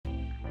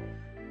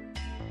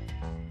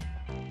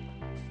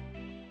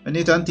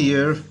need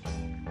anti-air.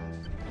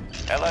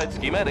 Allied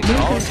schematics.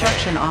 New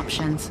construction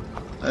options.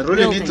 I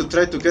really need to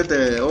try to get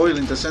the oil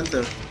in the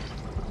center.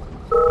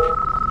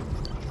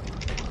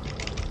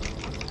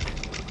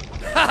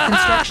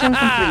 Construction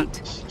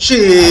complete.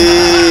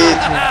 Shit!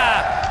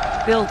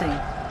 Building.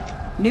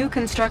 New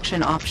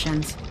construction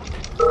options.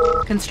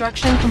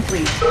 Construction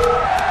complete.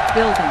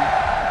 Building.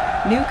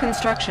 New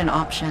construction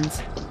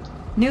options.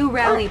 New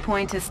rally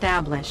point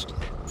established.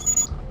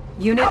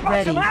 Unit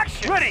ready.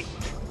 Ready!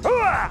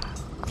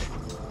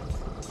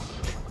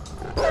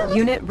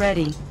 Unit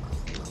ready.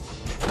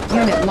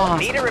 Unit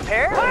lost. Need a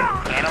repair?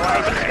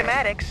 Analyzing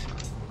schematics.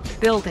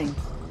 Building.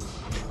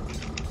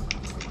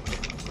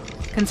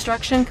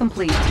 Construction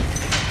complete.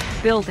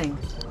 Building.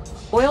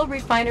 Oil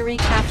refinery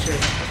captured.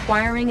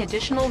 Acquiring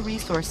additional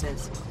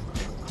resources.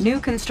 New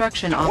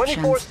construction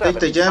options. Take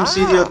the gems,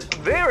 idiot.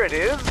 There it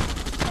is.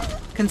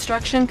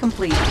 Construction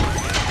complete.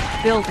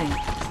 Building.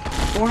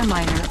 Ore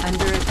miner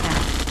under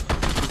attack.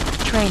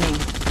 Training.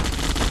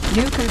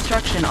 New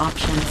construction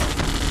options.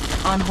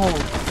 On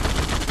hold.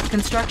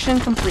 Construction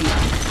complete.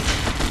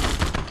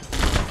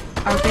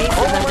 Our base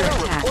is under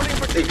attack.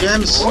 The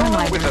gems. Ore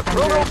miner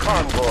under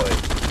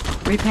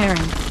attack.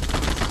 Repairing.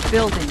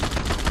 Building.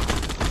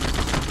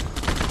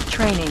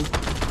 Training.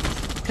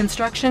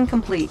 Construction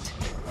complete.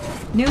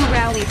 New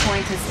rally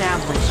point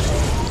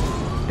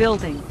established.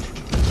 Building.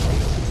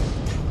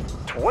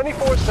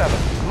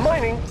 24/7.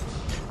 Mining.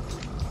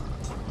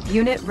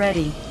 Unit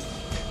ready.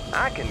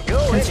 I can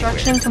go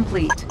Construction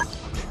complete.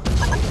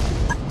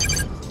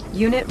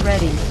 Unit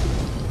ready.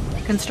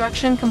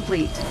 Construction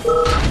complete.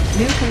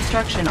 New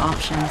construction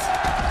options.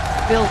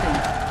 Building.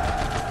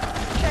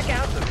 Check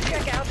out the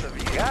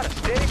view. Got a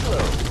steady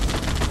flow.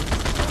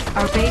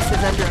 Our base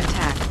is under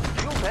attack.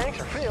 Fuel tanks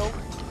are filled.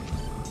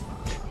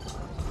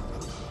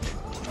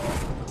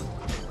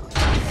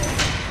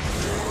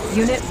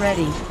 Unit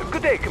ready.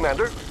 Good day,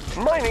 Commander.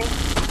 Mining.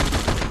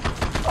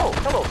 Oh,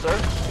 hello, sir.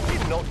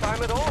 Need no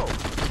time at all.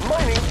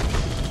 Mining.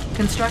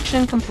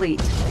 Construction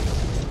complete.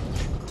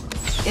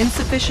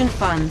 Insufficient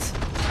funds.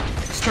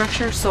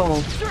 Structure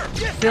sold. Sir,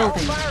 yes,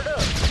 Building. all fired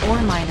up.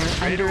 Ore miner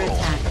under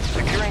attack.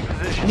 Securing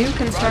position. New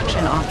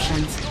construction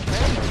options.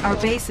 Our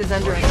base is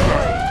under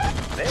attack.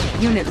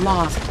 Unit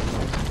lost.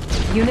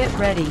 Unit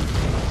ready.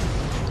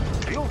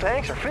 Fuel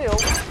tanks are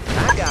filled.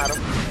 I got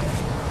them.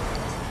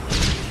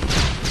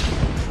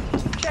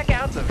 Check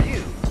out the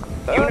view.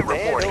 Unit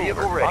reporting.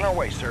 Vehicle ready. On our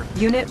way, sir.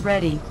 Unit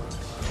ready.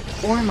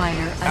 Ore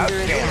miner under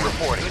attack.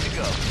 Reporting. Good to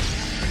go.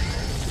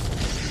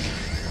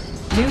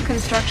 New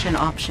construction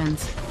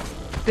options.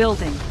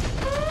 Building.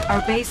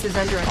 Our base is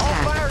under All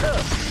attack. fired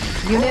up.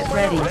 Unit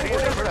ready. Ready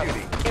for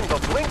duty. In the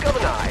blink of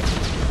an eye.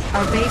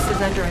 Our base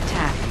is under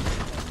attack.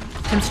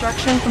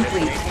 Construction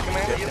complete.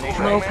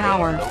 Low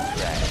power.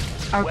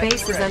 Our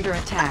base is under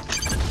attack.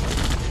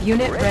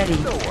 Unit ready.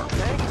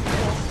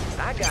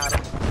 I got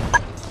him.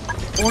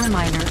 Ore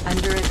miner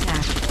under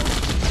attack.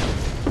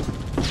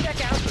 Check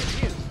out the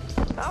view.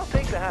 I'll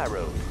take the high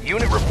road.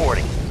 Unit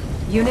reporting.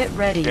 Unit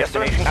ready.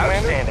 Destination,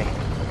 Commander. Outstanding.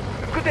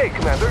 Good day,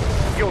 Commander.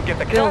 You'll get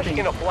the cash Building.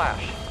 in a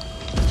flash.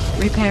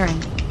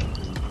 Repairing.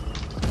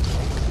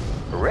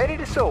 Ready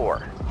to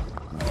soar.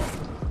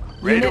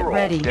 Unit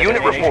ready.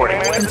 Unit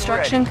reporting.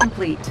 Construction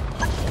complete.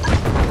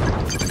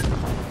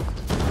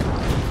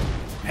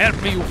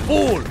 Help me, you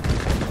fool!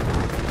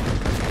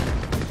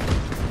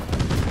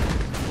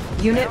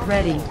 Unit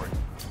ready.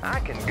 I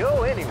can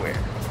go anywhere.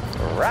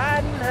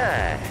 Riding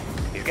high.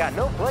 He's got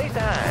no place to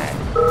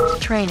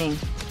hide. Training.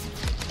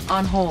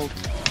 On hold.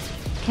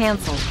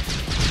 Cancel.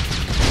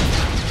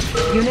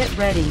 Unit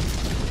ready.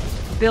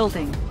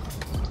 Building.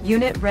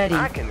 Unit ready.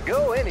 I can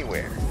go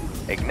anywhere.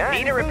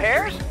 Ignite. Need a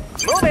repairs?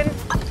 Moving.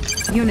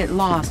 Unit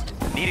lost.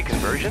 Need a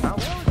conversion? I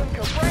was in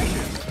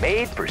compression.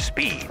 Made for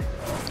speed.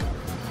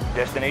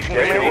 Destination,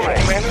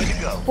 Commander. Good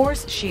to go.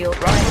 Force shield.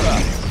 Driver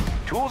up.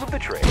 Tools of the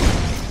trade.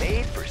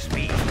 Made for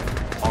speed.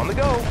 On the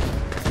go.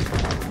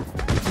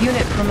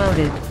 Unit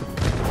promoted.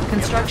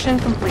 Construction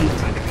complete.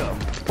 Good to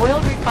go. Oil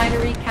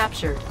refinery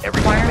captured.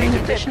 Acquiring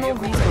additional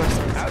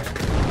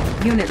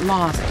resources. Unit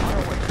lost.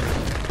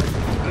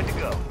 Good to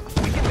go.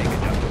 We can make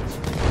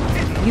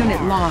adjustments.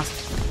 Unit lost.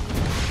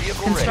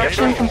 Vehicle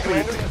Construction ready.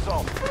 complete. Commander,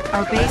 assault.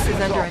 Our base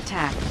is under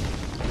attack.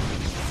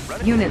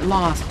 Unit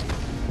lost.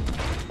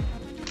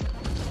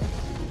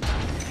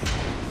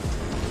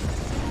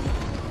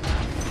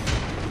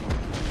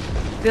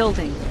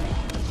 Building.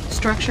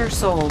 Structure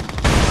sold.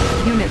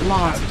 Unit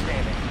lost.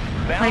 Outstanding.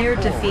 Player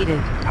Bound forward. defeated.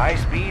 High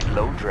speed,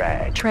 low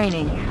drag.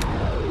 Training.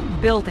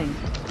 Building.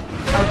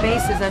 Our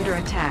base is under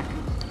attack.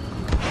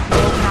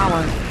 Low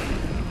power.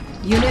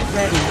 Unit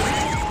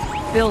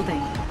ready.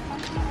 Building.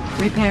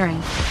 Repairing.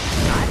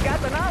 I've got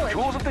the knowledge.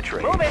 Tools of the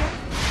trade. Moving.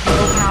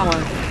 Low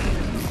power.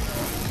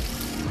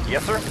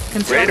 Yes, sir.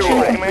 Construction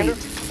roll, complete. Commander.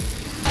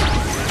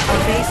 Our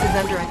base is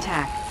under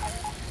attack.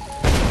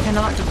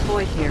 Cannot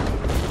deploy here.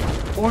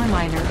 Ore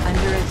miner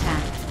under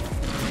attack.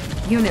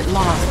 Unit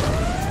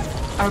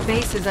lost. Our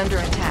base is under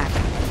attack.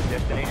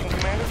 Destination,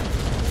 Commander?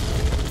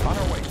 On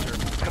our way,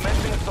 sir.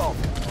 Commencing assault.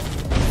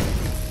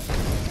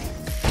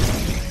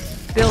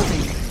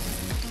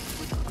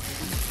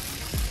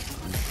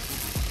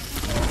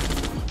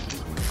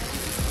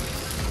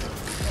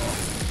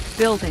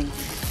 Building.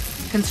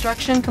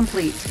 Construction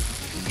complete.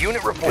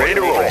 Unit reporting. Ready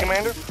to roll,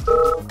 Commander.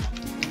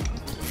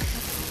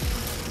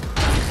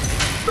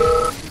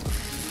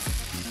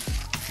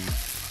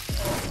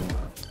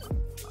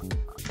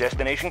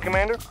 Destination,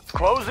 Commander.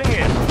 Closing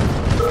in.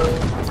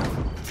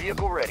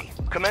 Vehicle ready.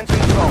 Commencing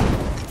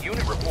assault.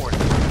 Unit reporting.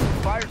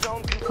 Fire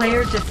zone confirmed.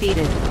 Player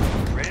defeated.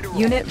 Ready to roll.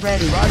 Unit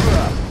ready. Driver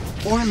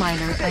up. Ore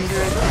miner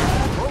under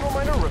attack. Robo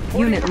miner reporting.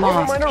 Unit for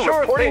lost. Robo miner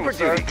Sure reporting thing, for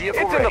sir. duty.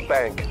 Vehicle It's ready. in the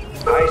bank.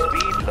 High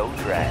speed, low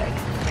drag.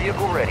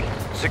 Vehicle ready.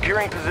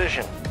 Securing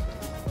position.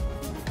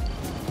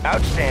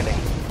 Outstanding.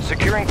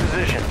 Securing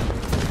position.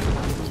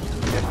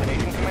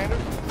 Destination, Commander.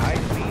 High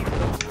speed,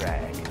 low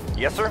drag.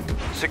 Yes, sir.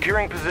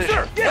 Securing position.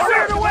 Sir, Yes,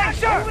 sir. Away,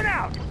 sir. Moving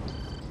out.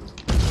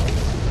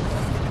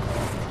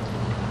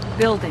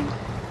 Building.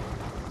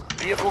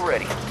 Vehicle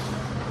ready.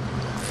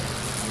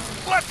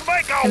 Let's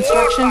make a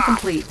Construction war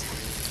complete.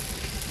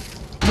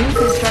 New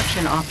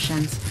construction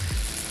options.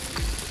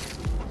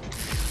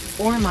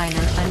 Ore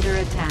miner under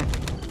attack.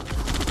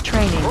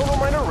 Training. Robo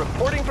miner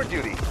reporting for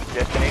duty.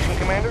 Destination,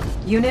 Commander.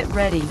 Unit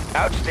ready.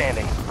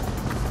 Outstanding.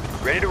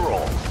 Ready to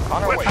roll.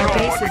 On our way. Our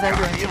base is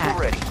under Vehicle attack.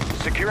 ready.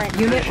 Securing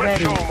Unit position.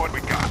 ready. Show 'em what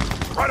we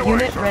got. Right away,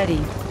 Unit sir.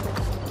 ready.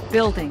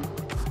 Building.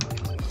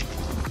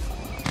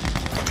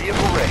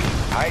 Vehicle ready.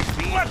 High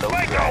speed, Let's low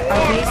make a drag. war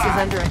Our base is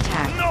under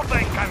attack.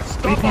 Nothing can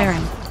stop Repairing.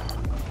 us.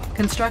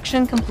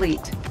 Construction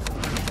complete.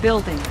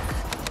 Building.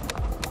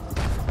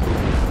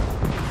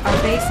 Our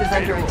base is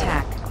under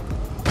attack.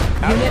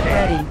 Unit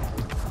ready.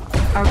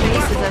 Our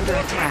base is under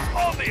attack.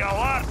 On the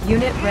alert.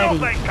 Unit ready.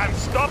 Nothing can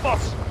stop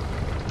us.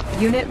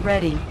 Unit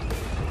ready.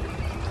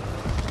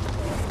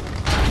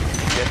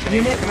 Destination,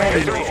 Unit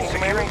ready. Destination,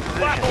 securing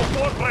Battle position.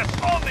 fortress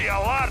on the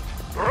alert.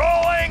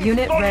 Rolling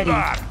Unit thunder. ready.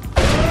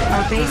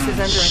 Our base is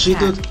under Shit,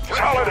 attack. dude.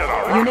 Solid in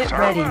our Unit sir.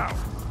 ready.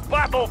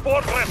 Battle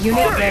fortress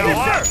Unit on ready. the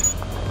alert.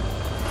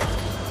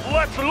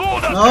 Let's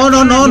load up. No, the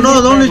no, no, no,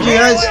 Unit don't ready. you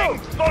guys. Rolling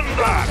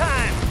thunder.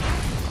 Time.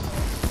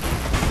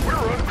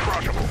 We're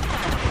uncrushable.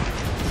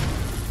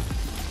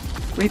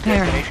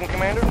 Repairing. Destination,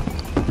 Commander.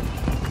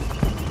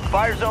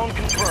 Fire zone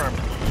confirmed.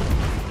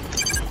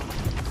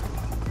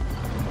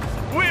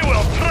 We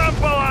will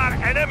trample our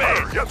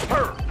enemies. Yes,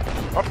 sir.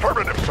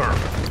 Affirmative, sir.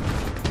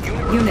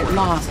 Unit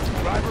lost.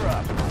 Driver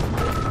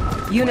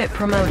up. Unit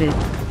promoted.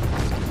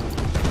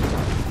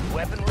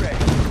 Weapon ready.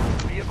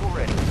 Vehicle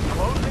ready.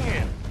 Closing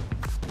in.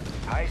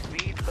 High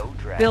speed, low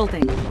drag.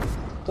 Building.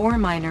 Ore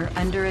miner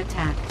under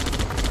attack.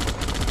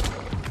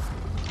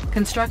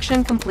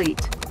 Construction complete.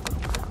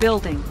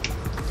 Building.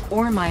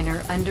 Ore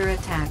miner under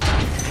attack.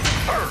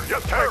 Sir,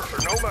 yes, sir.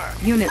 Sir, no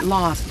match. Unit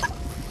lost.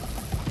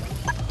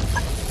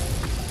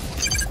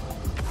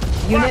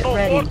 Unit Battle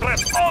ready.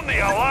 fortress on the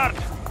alert.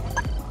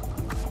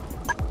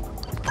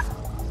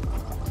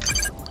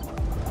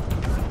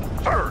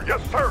 Sir,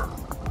 yes, sir.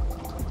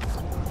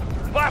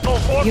 Battle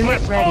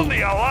Unit fortress ready. on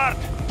the alert.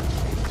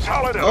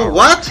 Solid in Oh, our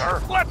what? ranks,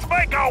 sir. Let's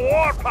make a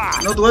war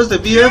path. Not was the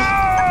BF.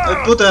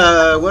 I put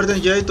a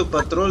Warden J to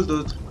patrol,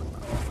 dude.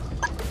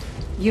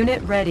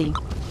 Unit ready.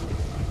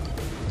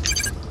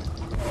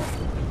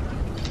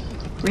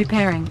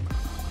 Repairing.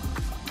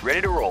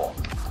 Ready to roll.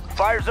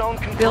 Fire zone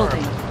confirmed.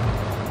 Building.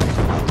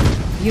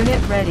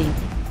 Unit ready.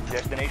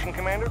 Destination,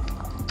 Commander.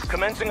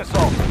 Commencing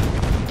assault.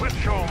 Let's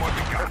show 'em what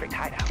we got. Perfect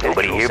hideout.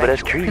 Nobody here but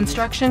us trees.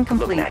 Construction Look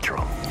complete.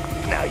 natural.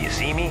 Now you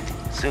see me,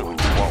 soon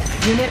you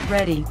won't. Unit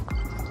ready.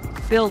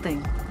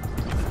 Building.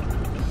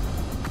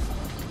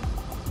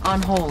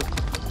 On hold.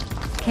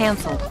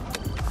 Cancelled.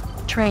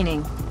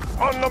 Training.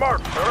 On the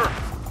mark, sir.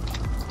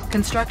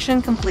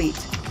 Construction complete.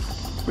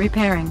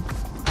 Repairing.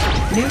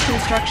 New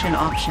construction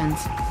options.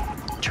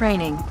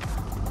 Training.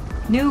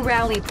 New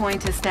rally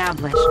point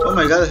established. Oh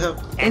my god, I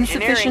have.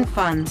 Insufficient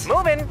funds.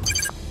 Moving.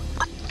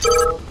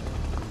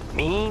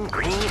 Mean,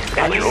 green,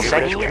 natural,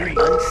 secondary,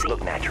 unseen.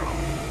 Look natural.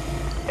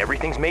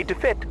 Everything's made to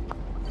fit.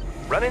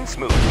 Running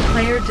smooth.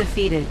 Player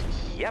defeated.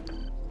 Yep.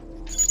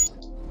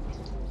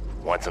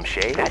 Want some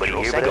shade? Nobody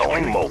here but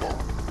going mobile.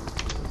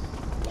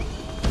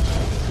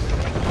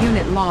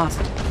 Unit lost.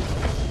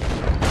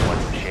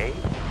 Want some shade?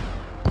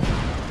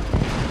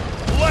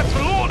 Let's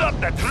load up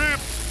the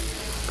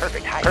troops.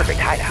 Perfect hideout. Perfect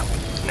hideout.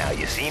 Now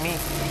you see me,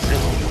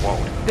 soon you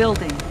won't.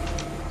 Building.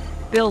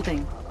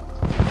 Building.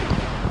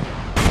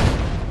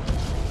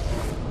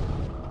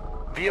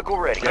 Vehicle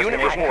ready. Unit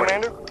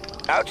reporting. Commander.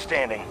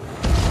 Outstanding.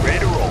 Ready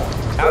to roll.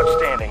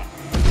 Outstanding.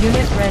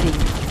 Unit ready.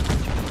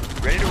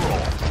 Ready to roll.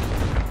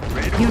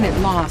 Ready to Unit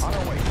roll. lost. On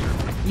our way,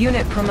 sir.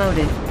 Unit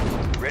promoted.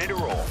 Ready to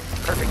roll.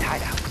 Perfect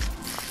hideout.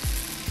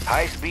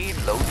 High speed,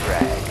 low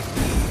drag.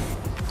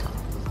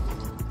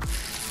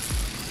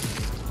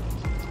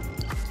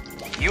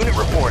 Unit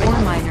reporting.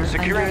 Ore miner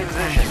Securing under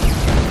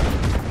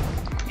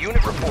position.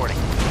 Unit reporting.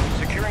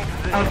 Securing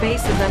position. Our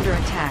base is under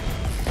attack.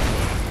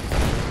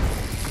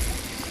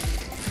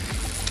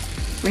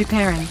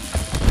 Repairing.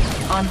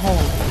 On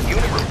hold.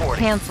 Unit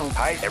reporting. Cancelled.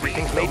 High speed,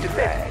 everything's made to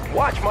fit.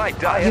 Watch my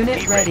diet.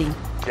 Unit ready.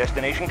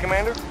 Destination,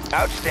 Commander.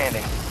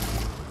 Outstanding.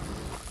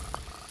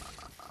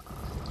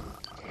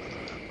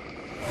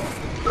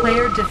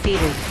 Player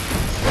defeated.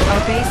 Our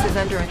base is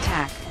under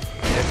attack.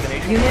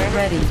 Destination Unit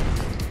commander?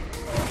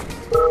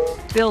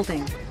 ready.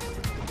 Building.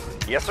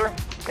 Yes, sir.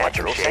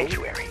 Natural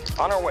sanctuary.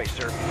 On our way,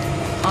 sir.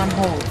 On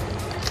hold.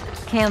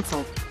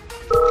 Cancelled.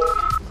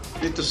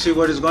 Need to see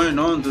what is going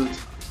on, dude.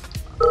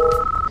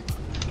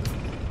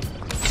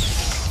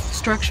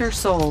 Structure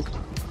sold.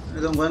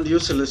 I don't want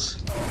useless.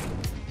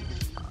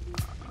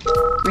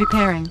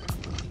 Repairing.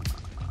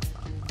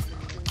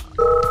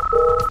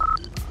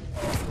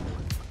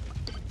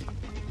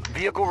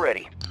 Vehicle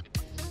ready.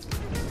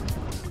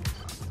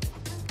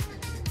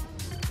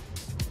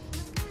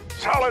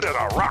 Solid as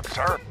a rock,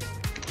 sir.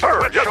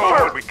 Sir, yes, sir.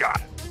 What we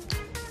got?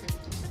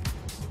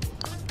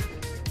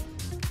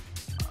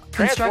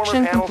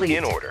 Construction Transformer panels complete.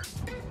 in order.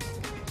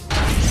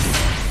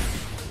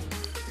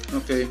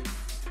 Okay.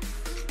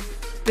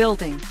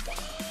 Building.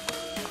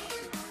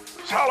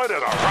 Solid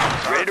as a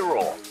rock, sir. Ready to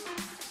roll.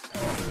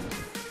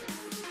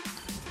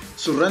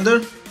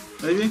 Surrender?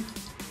 Maybe?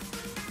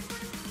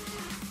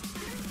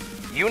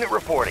 Unit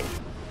reporting.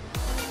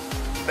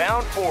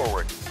 Bound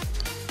forward.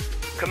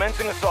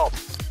 Commencing assault.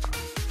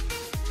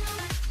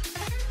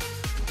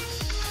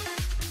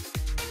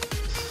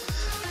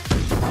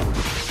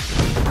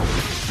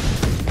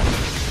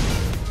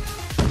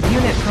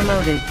 Unit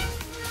promoted.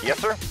 Yes,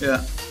 sir.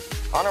 Yeah.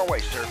 On our way,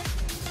 sir.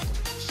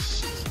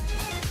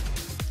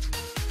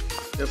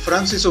 Yeah,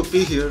 France is OP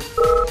here.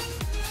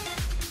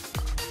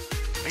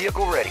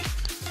 Vehicle ready.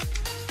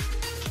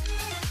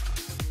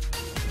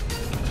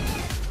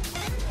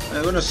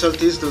 I'm gonna sell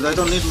this, dude. I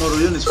don't need more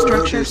units for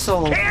Structure this.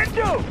 sold. Can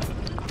do.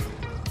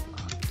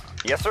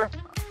 Yes, sir.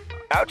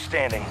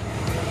 Outstanding.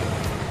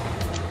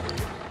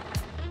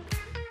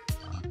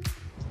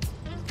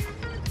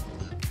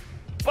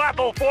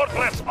 Battle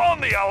Fortress on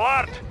the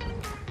alert.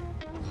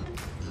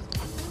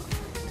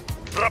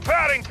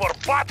 Preparing for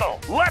battle.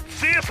 Let's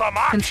see some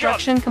action.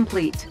 Construction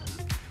complete.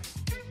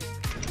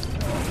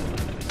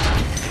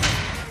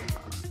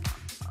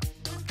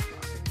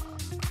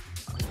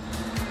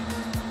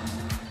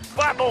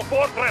 Battle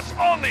Fortress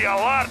on the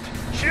alert.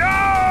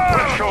 Charge!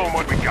 Let's show them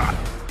what we got.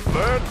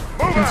 Let's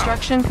move out.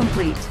 Construction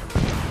complete.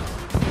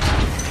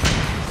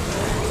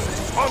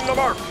 On the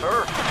mark,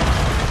 sir.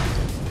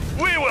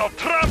 We will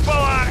trample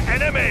our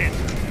enemies.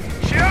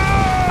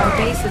 Charge! Our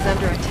base is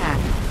under attack.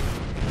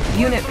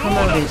 Unit Load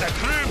up promoted. the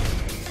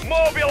troops.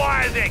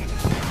 Mobilizing.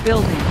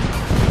 Building.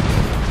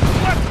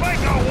 Let's make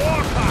a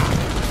warpath.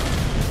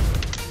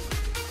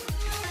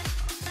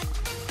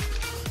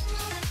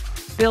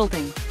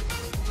 Building.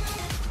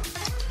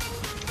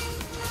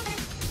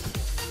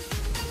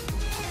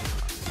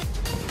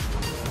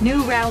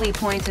 New rally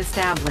point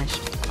established.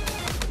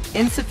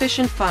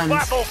 Insufficient funds.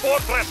 Battle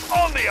Fortress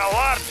on the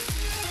alert.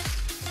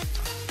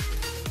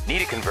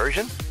 Need a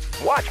conversion?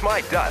 Watch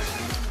my dust.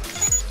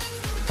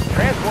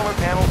 Transformer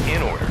panels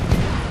in order.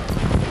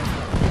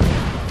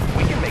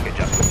 We can make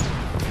adjustments.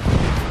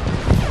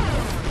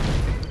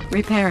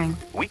 Repairing.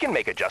 We can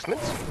make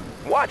adjustments.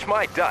 Watch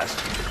my dust.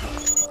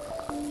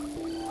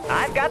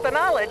 I've got the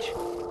knowledge.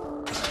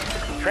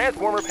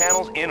 Transformer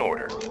panels in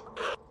order.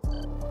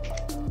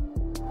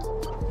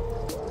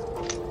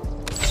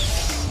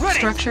 Ready.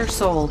 Structure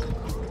sold.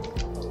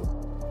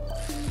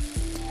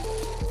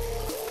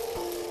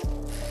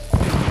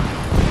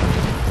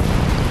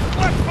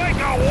 Let's make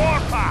a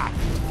warpath.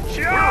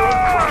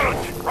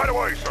 Charge! Right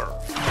away, sir.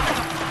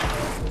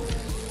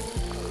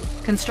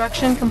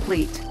 Construction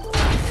complete.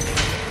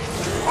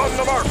 On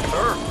the mark,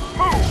 sir.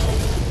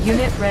 Move.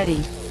 Unit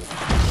ready.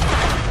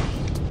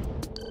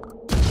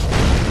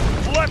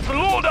 Let's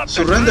load up the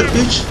Surrender,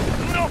 troops.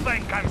 bitch.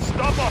 Nothing can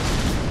stop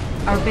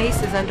us. Our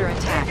base is under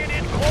attack. Get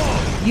in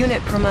close.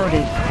 Unit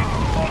promoted.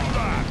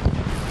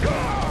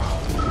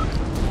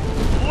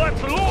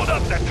 Let's load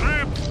up the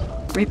troops.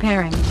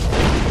 Repairing.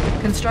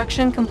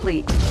 Construction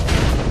complete.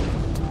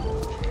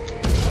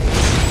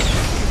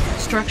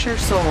 Structure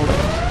sold.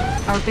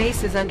 Our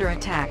base is under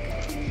attack.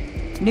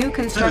 New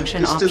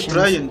construction He's still options.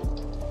 trying.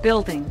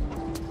 Building.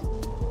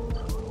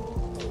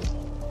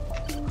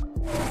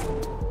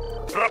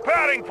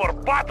 Preparing for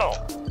battle.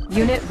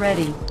 Unit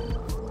ready.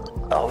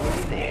 Over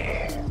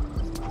there.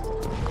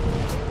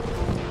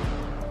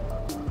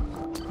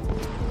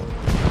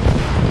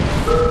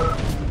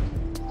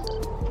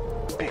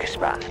 Big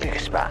spot, big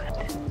spot.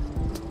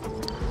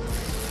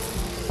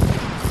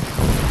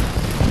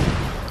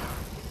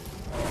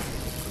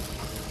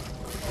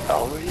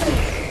 Over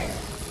there.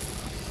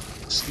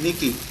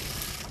 Sneaky.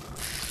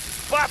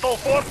 Battle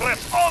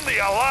Fortress on the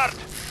alert.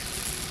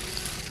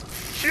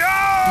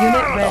 Charge!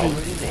 Unit ready.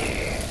 Over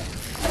there.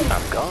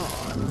 I'm gone.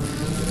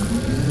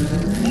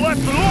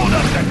 Let's load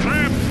up the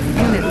troops.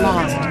 Unit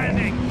lost.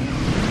 Mobilizing.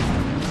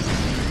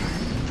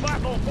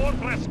 Battle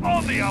Fortress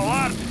on the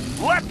alert.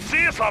 Let's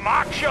see some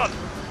action.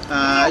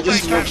 I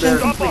just moved Construction there.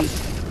 complete.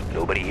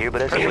 Nobody here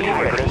but us. Nobody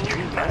here but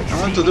us. I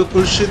want to do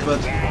cool shit, but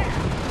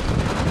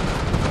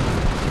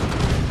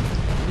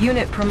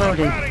Unit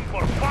promoted. Preparing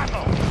for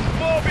battle.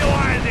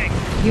 Mobilizing.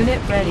 Unit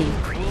ready.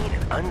 Green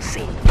and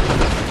unseen.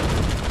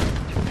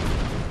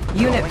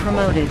 Unit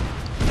promoted.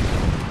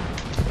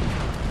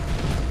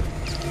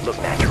 Look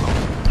natural.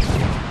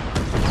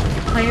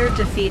 Player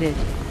defeated.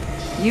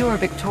 You are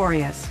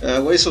victorious.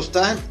 Waste of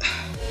time.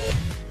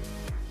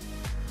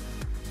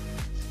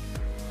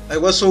 I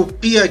was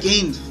OP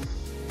again.